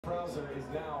Crouser is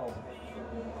now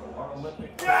our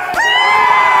Olympic.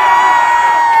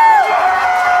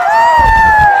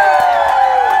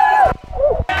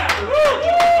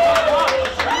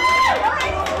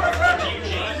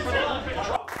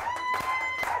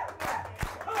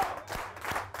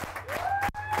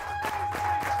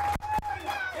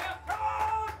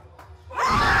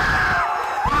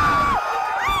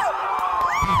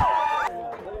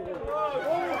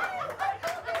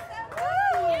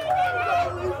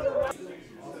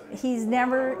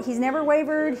 He's never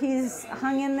wavered. He's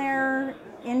hung in there,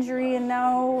 injury and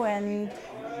no, and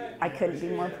I couldn't be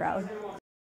more proud.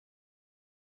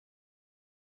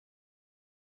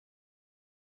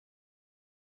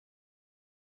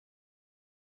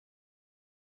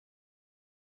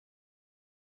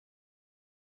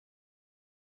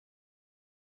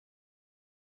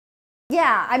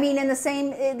 Yeah, I mean,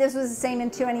 this was the same in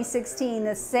 2016,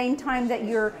 the same time that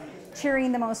you're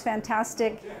cheering the most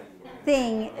fantastic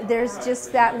thing, there's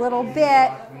just that little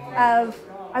bit of,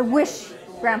 I wish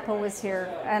Grandpa was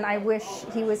here, and I wish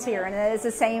he was here. And it's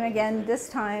the same again this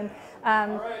time.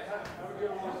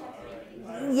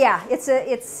 Yeah, it's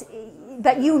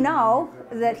that you know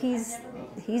that he's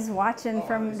watching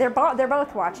from, they're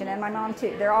both watching, and my mom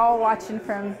too. They're all watching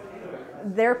from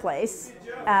their place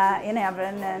in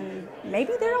heaven, and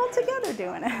maybe they're all together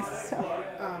doing it. So.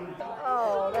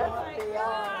 Oh, that's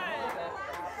beyond.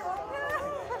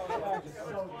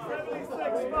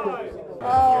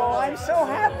 Oh, I'm so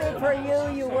happy for you.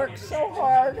 You worked so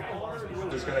hard.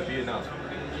 There's going to be enough.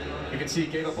 You can see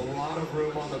he gave up a lot of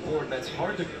room on the board. That's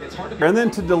hard to. It's hard to. And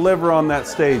then to deliver on that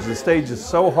stage. The stage is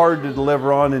so hard to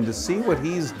deliver on, and to see what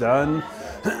he's done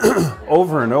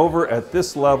over and over at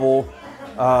this level,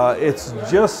 it's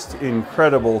just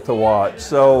incredible to watch.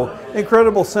 So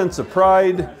incredible sense of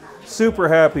pride. Super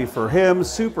happy for him.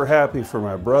 Super happy for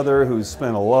my brother, who's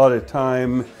spent a lot of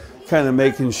time kind of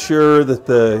making sure that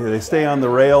they stay on the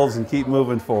rails and keep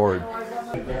moving forward.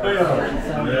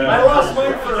 I lost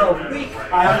weight for a week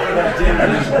after that dinner.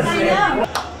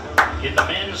 In the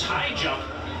men's high jump,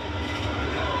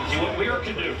 see what Weir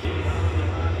can do.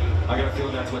 I got a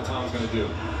feeling that's what Tom's going to do.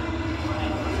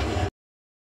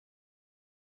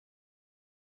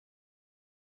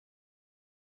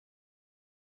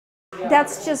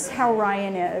 That's just how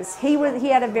Ryan is. He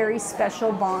had a very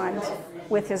special bond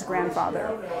with his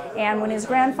grandfather. And when his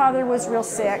grandfather was real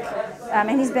sick, and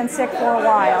he's been sick for a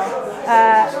while,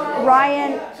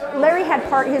 Larry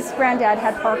his granddad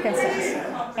had Parkinson's.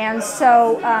 And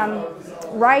so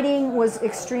writing was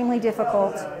extremely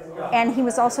difficult, and he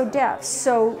was also deaf.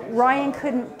 So Ryan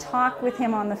couldn't talk with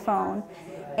him on the phone,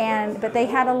 but they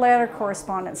had a letter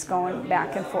correspondence going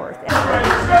back and forth.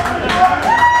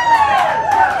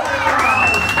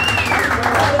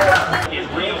 In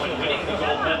Rio and winning the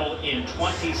gold medal in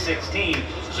 2016.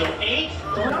 So 8.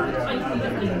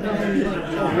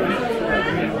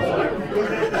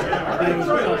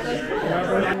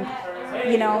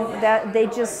 You know, that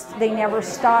they never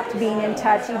stopped being in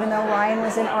touch, even though Ryan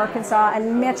was in Arkansas,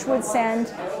 and Mitch would send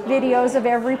videos of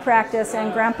every practice,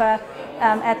 and Grandpa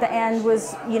at the end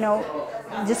was, you know,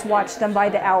 just watched them by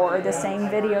the hour, the same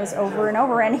videos over and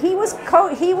over, and he was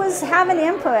having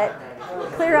input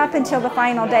clear up until the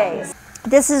final days.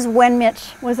 This is when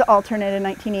Mitch was the alternate in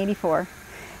 1984,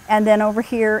 and then over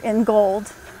here in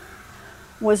gold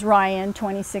was Ryan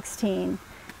 2016,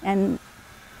 and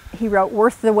he wrote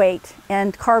 "Worth the Wait"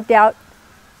 and carved out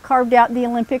the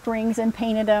Olympic rings and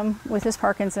painted them with his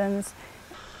Parkinson's,